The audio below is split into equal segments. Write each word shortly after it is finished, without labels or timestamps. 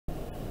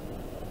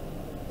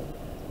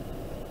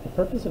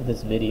purpose of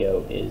this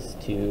video is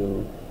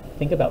to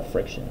think about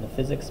friction, the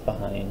physics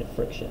behind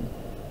friction.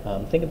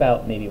 Think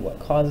about maybe what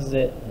causes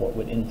it, what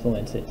would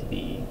influence it to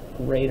be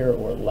greater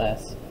or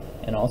less,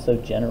 and also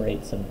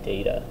generate some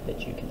data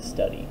that you can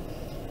study.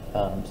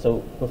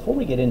 So before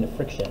we get into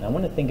friction, I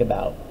want to think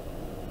about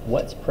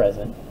what's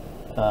present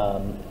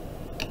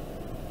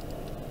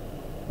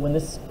when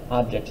this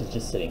object is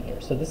just sitting here.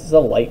 So this is a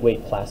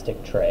lightweight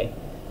plastic tray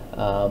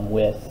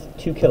with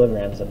 2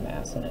 kilograms of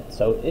mass in it.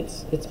 So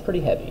it's pretty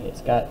heavy.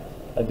 It's got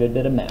a good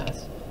bit of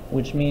mass,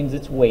 which means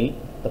its weight,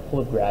 the pull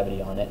of gravity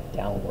on it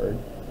downward,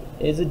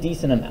 is a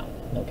decent amount.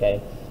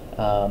 Okay,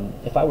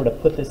 if I were to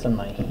put this on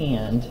my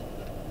hand,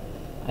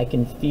 I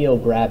can feel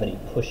gravity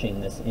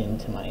pushing this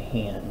into my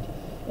hand,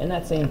 and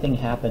that same thing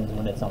happens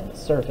when it's on the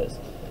surface.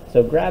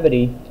 So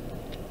gravity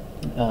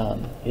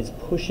is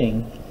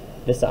pushing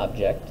this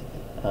object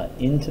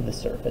into the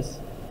surface,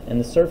 and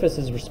the surface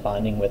is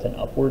responding with an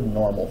upward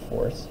normal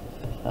force.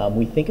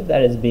 We think of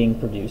that as being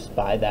produced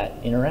by that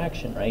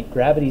interaction, right?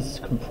 Gravity's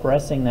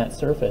compressing that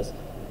surface,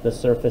 the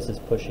surface is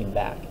pushing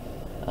back.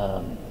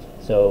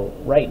 So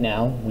right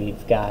now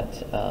we've got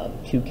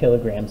 2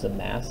 kilograms of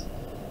mass.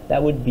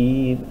 That would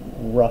be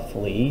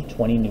roughly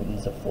 20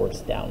 newtons of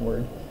force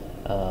downward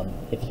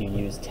if you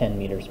use 10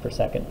 meters per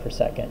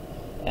second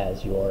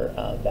as your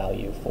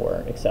value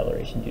for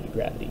acceleration due to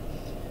gravity.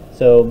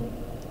 So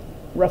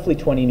roughly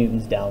 20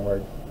 newtons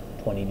downward,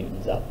 20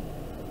 newtons up.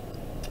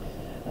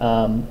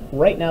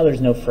 Right now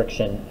there's no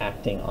friction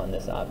acting on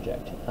this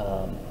object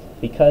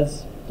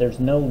because there's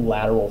no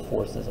lateral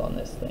forces on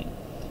this thing.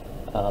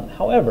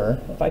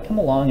 However, if I come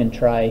along and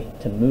try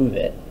to move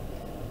it,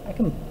 I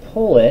can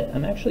pull it.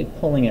 I'm actually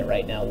pulling it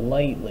right now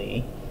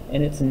lightly,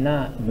 and it's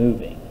not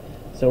moving.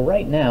 So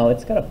right now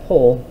it's got to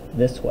pull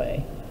this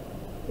way.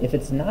 If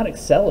it's not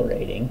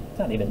accelerating, it's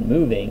not even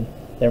moving,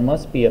 there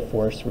must be a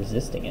force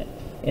resisting it.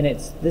 And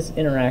it's this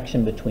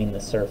interaction between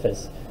the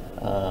surface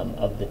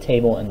of the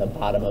table and the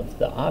bottom of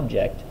the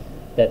object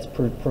that's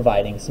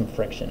providing some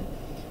friction.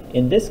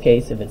 In this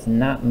case, if it's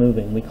not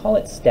moving, we call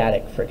it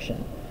static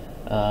friction.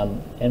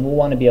 And we'll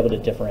want to be able to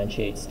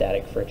differentiate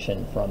static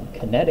friction from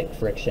kinetic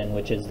friction,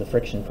 which is the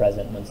friction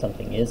present when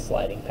something is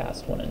sliding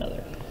past one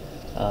another.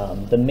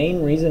 The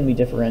main reason we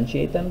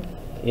differentiate them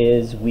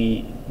is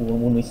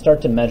when we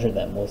start to measure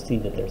them, we'll see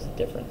that there's a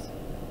difference.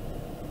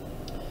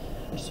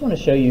 I just want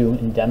to show you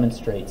and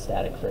demonstrate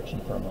static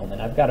friction for a moment.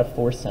 I've got a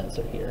force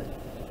sensor here,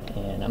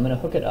 and I'm going to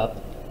hook it up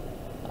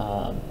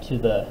to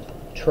the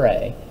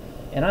tray,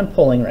 and I'm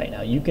pulling right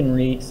now. You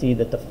can see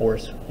that the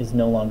force is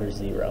no longer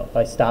 0. If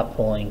I stop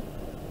pulling,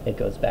 it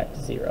goes back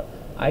to 0.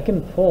 I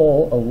can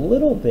pull a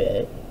little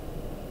bit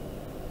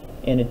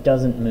and it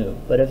doesn't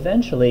move, but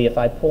eventually if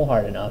I pull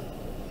hard enough,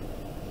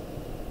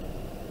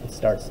 it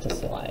starts to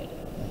slide.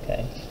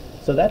 Okay,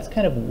 so that's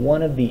kind of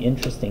one of the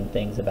interesting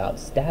things about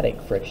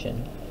static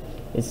friction,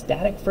 is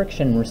static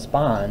friction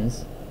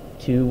responds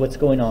to what's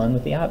going on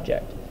with the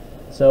object.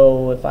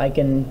 So if I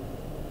can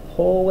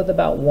pull with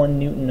about 1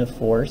 Newton of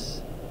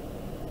force,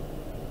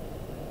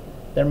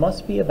 there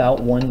must be about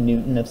 1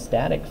 Newton of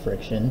static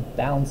friction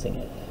balancing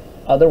it.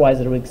 Otherwise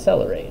it would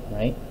accelerate,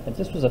 right? If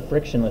this was a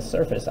frictionless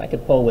surface, I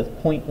could pull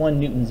with 0.1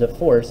 newtons of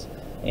force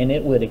and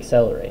it would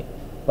accelerate.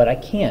 But I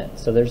can't,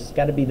 so there's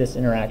got to be this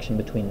interaction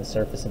between the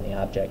surface and the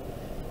object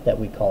that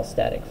we call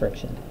static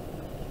friction.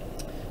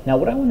 Now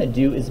what I want to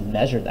do is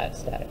measure that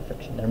static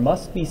friction. There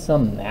must be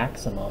some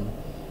maximum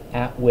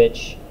at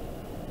which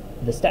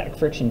the static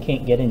friction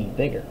can't get any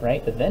bigger,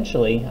 right?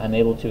 Eventually I'm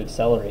able to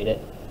accelerate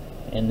it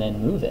and then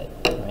move it,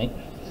 right?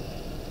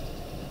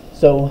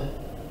 So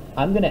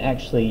I'm going to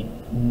actually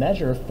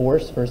measure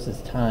force versus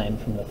time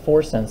from the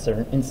force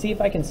sensor and see if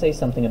I can say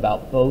something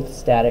about both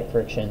static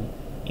friction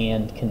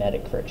and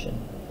kinetic friction.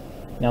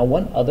 Now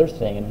one other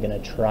thing I'm going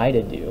to try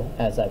to do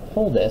as I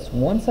pull this,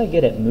 once I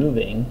get it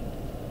moving,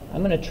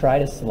 I'm going to try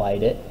to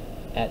slide it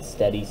at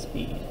steady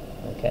speed.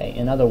 Okay,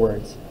 in other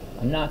words,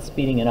 I'm not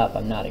speeding it up,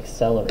 I'm not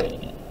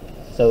accelerating it.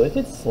 So if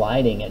it's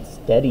sliding at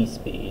steady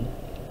speed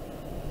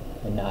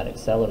and not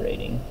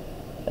accelerating,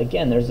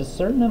 again, there's a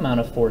certain amount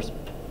of force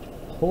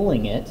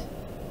pulling it,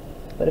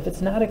 but if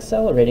it's not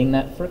accelerating,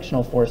 that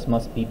frictional force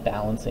must be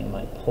balancing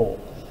my pull.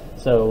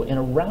 So in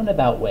a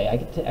roundabout way, I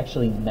get to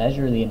actually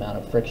measure the amount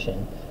of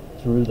friction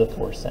through the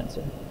force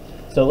sensor.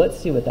 So let's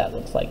see what that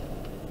looks like.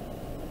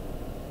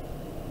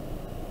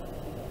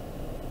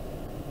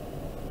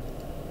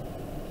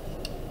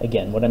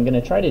 Again, what I'm going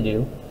to try to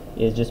do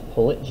is just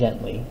pull it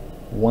gently.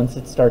 Once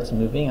it starts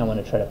moving, I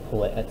want to try to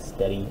pull it at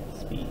steady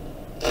speed.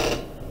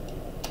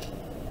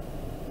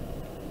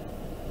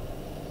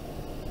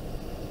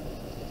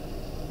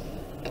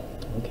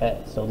 Okay,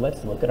 so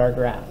let's look at our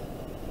graph.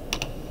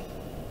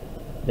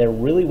 There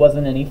really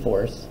wasn't any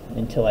force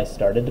until I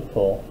started to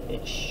pull.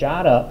 It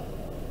shot up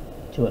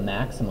to a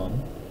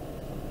maximum.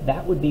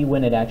 That would be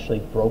when it actually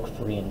broke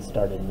free and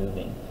started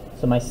moving.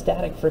 So my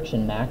static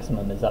friction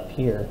maximum is up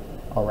here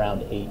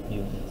around 8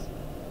 newtons.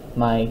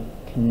 My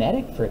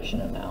kinetic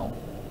friction amount,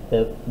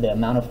 the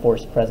amount of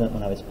force present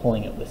when I was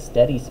pulling it with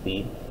steady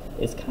speed,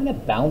 is kind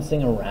of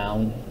bouncing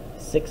around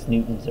 6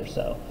 newtons or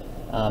so.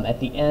 At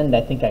the end,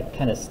 I think I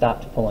kind of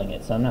stopped pulling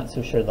it, so I'm not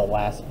so sure the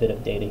last bit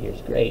of data here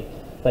is great.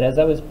 But as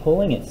I was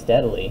pulling it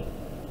steadily,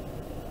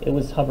 it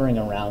was hovering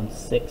around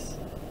 6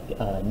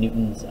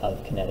 newtons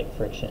of kinetic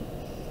friction.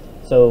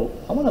 So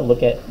I want to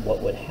look at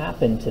what would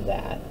happen to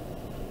that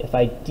if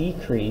I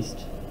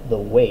decreased the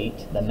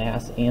weight, the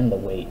mass and the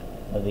weight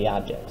of the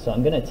object. So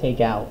I'm going to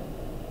take out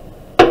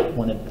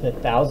one of the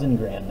 1,000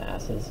 gram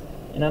masses,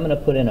 and I'm going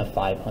to put in a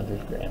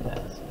 500 gram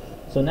mass.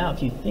 So now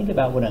if you think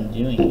about what I'm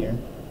doing here,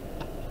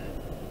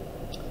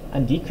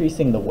 I'm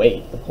decreasing the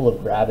weight, the pull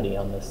of gravity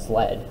on the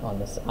sled, on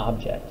this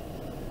object.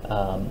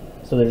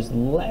 So there's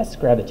less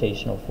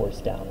gravitational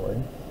force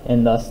downward,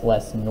 and thus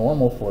less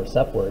normal force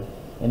upward.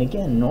 And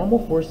again,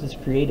 normal force is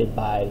created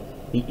by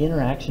the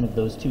interaction of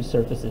those two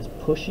surfaces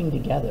pushing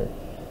together.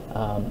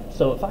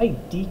 So if I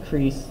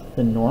decrease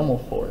the normal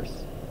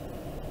force,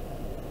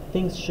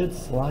 things should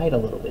slide a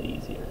little bit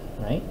easier,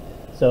 right?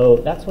 So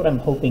that's what I'm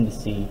hoping to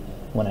see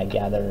when I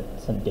gather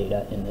some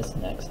data in this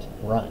next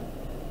run.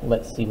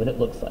 Let's see what it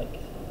looks like.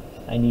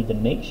 I need to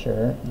make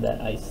sure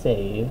that I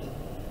save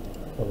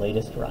the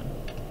latest run.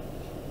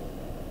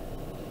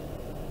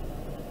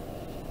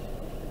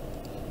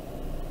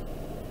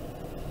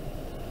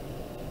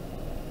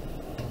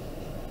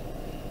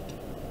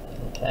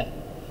 Okay.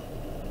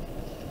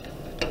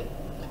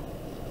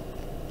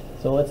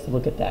 So let's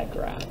look at that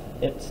graph.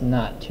 It's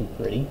not too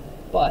pretty,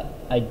 but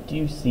I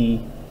do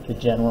see the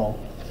general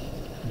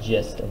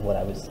gist of what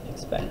I was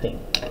expecting.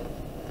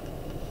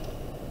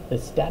 The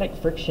static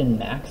friction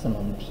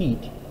maximum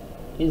peak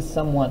is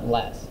somewhat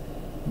less,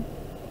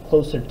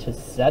 closer to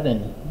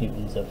 7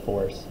 newtons of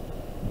force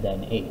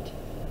than 8.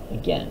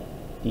 Again,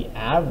 the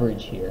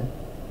average here,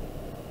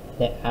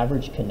 the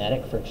average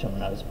kinetic friction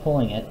when I was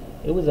pulling it,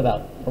 it was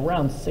about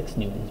around 6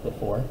 newtons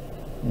before.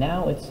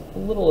 Now it's a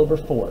little over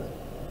 4.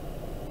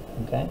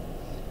 Okay?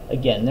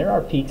 Again, there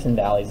are peaks and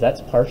valleys.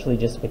 That's partially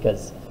just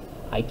because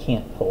I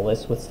can't pull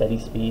this with steady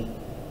speed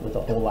with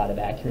a whole lot of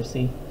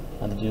accuracy.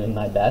 I'm doing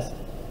my best,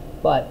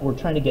 but we're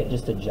trying to get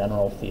just a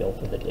general feel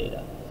for the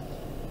data.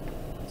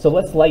 So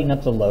let's lighten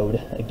up the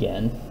load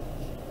again.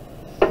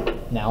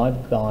 Now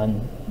I've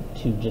gone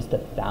to just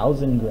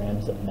 1,000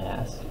 grams of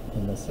mass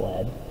in the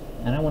sled,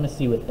 and I want to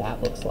see what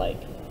that looks like.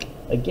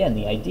 Again,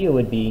 the idea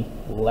would be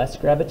less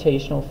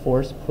gravitational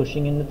force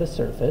pushing into the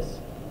surface,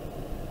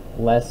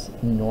 less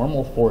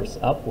normal force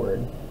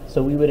upward,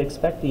 so we would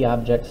expect the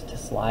objects to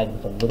slide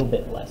with a little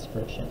bit less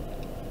friction.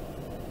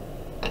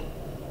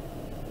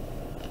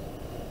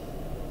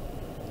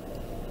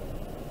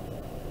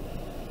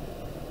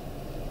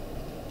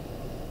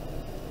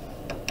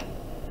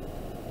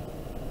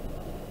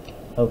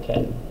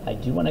 Okay, I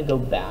do want to go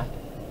back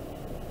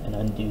and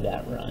undo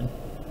that run.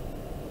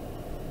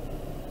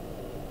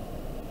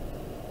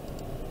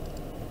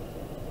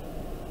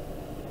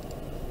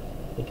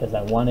 Because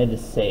I wanted to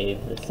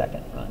save the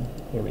second run.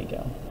 Here we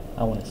go.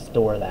 I want to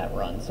store that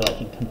run so I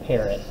can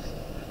compare it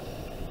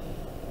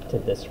to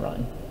this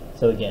run.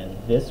 So again,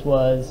 this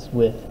was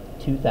with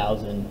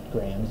 2,000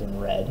 grams in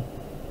red.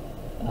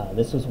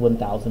 This was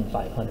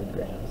 1,500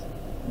 grams.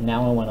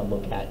 Now I want to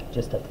look at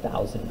just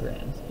 1,000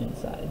 grams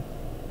inside.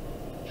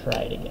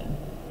 Try it again.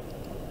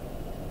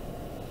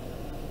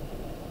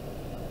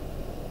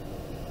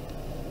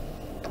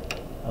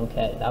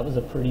 Okay, that was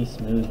a pretty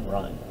smooth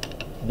run.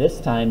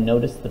 This time,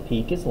 notice the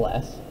peak is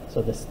less,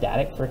 so the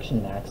static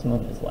friction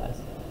maximum is less.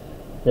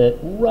 The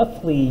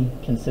roughly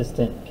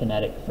consistent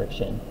kinetic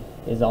friction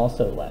is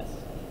also less,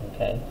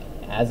 okay,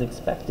 as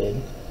expected,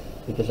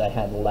 because I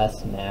had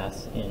less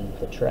mass in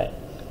the tray.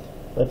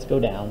 Let's go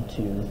down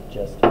to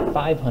just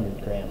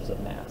 500 grams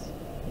of mass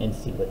and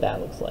see what that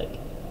looks like.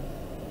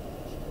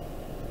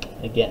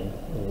 Again,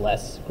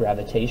 less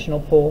gravitational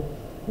pull,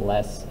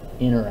 less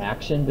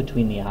interaction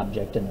between the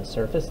object and the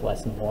surface,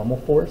 less normal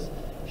force,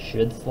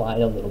 should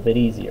slide a little bit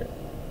easier.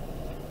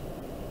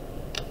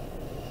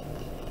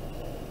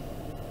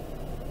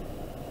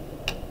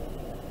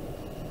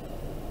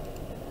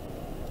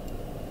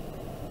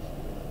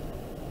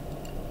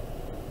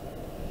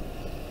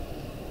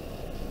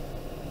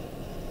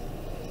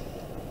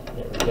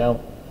 There we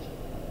go.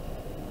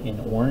 In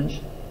orange,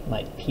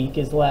 my peak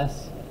is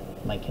less,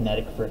 my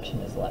kinetic friction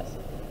is less.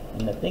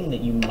 And the thing that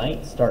you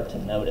might start to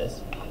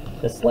notice,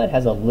 the sled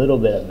has a little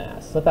bit of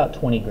mass, about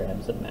 20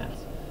 grams of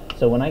mass.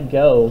 So when I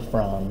go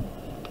from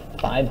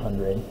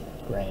 500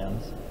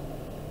 grams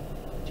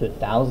to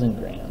 1,000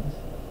 grams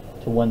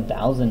to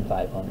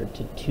 1,500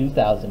 to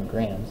 2,000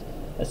 grams,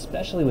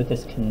 especially with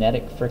this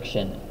kinetic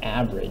friction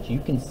average, you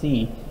can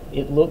see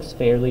it looks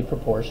fairly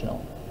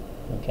proportional,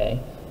 okay?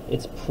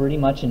 It's pretty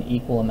much an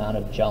equal amount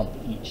of jump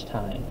each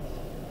time.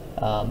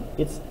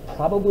 It's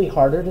probably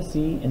harder to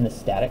see in the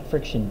static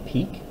friction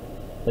peak,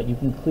 but you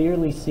can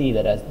clearly see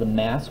that as the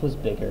mass was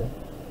bigger,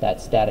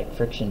 that static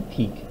friction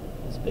peak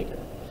was bigger.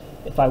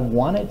 If I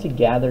wanted to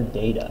gather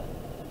data,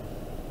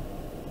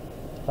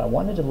 if I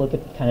wanted to look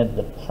at kind of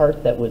the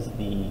part that was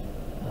the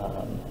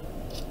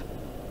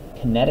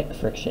kinetic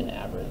friction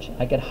average,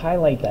 I could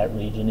highlight that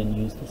region and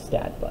use the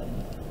stat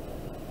button.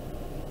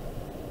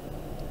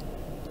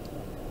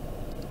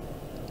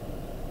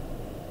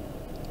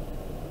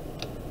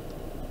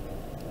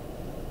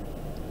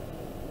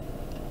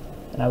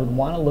 and I would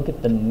want to look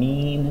at the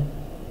mean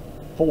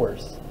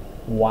force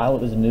while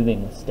it was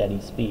moving with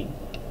steady speed.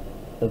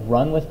 The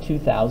run with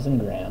 2,000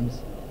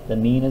 grams, the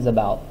mean is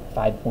about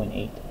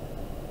 5.8.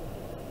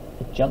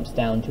 It jumps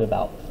down to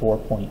about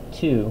 4.2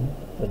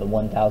 for the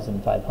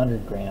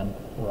 1,500 gram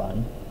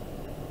run.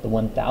 The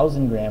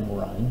 1,000 gram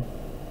run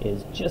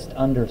is just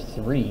under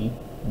 3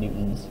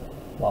 newtons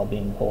while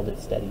being pulled at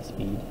steady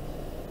speed,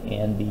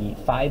 and the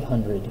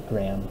 500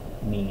 gram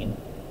mean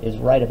is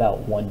right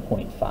about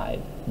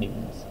 1.5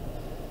 newtons.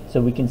 So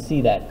we can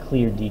see that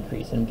clear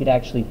decrease, and we could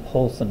actually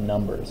pull some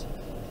numbers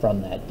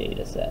from that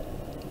data set.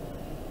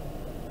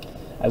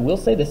 I will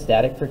say the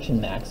static friction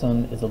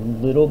maximum is a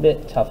little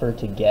bit tougher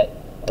to get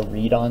a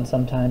read on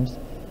sometimes,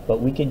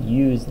 but we could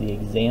use the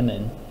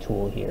examine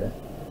tool here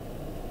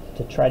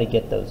to try to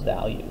get those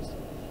values.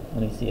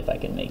 Let me see if I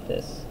can make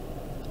this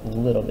a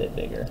little bit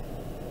bigger.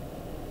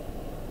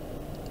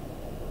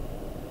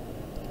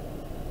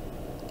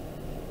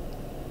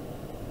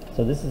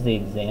 So this is the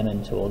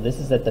examine tool. This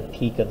is at the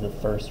peak of the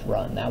first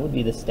run. That would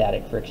be the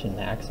static friction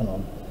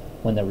maximum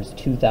when there was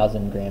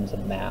 2,000 grams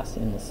of mass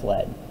in the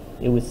sled.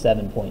 It was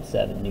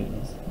 7.7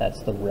 newtons.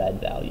 That's the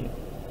red value.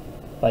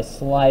 If I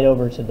slide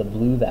over to the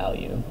blue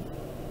value,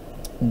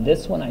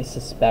 this one I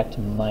suspect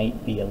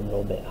might be a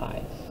little bit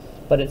high,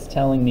 but it's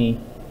telling me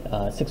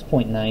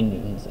 6.9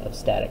 newtons of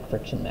static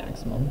friction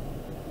maximum.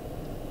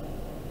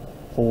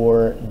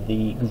 For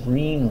the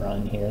green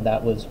run here,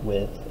 that was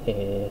with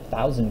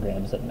 1,000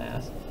 grams of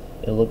mass.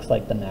 It looks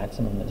like the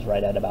maximum is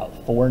right at about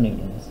 4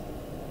 newtons.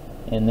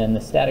 And then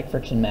the static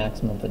friction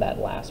maximum for that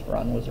last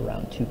run was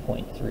around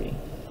 2.3.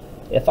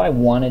 If I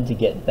wanted to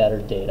get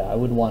better data, I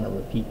would want to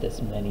repeat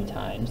this many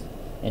times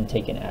and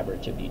take an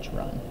average of each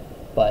run.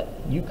 But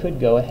you could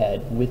go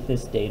ahead with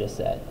this data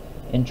set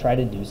and try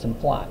to do some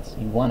plots.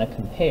 You want to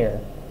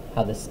compare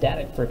how the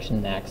static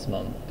friction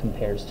maximum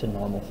compares to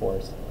normal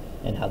force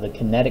and how the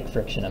kinetic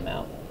friction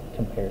amount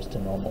compares to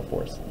normal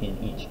force in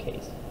each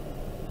case.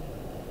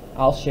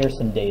 I'll share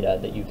some data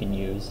that you can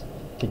use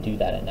to do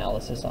that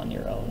analysis on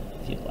your own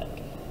if you'd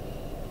like.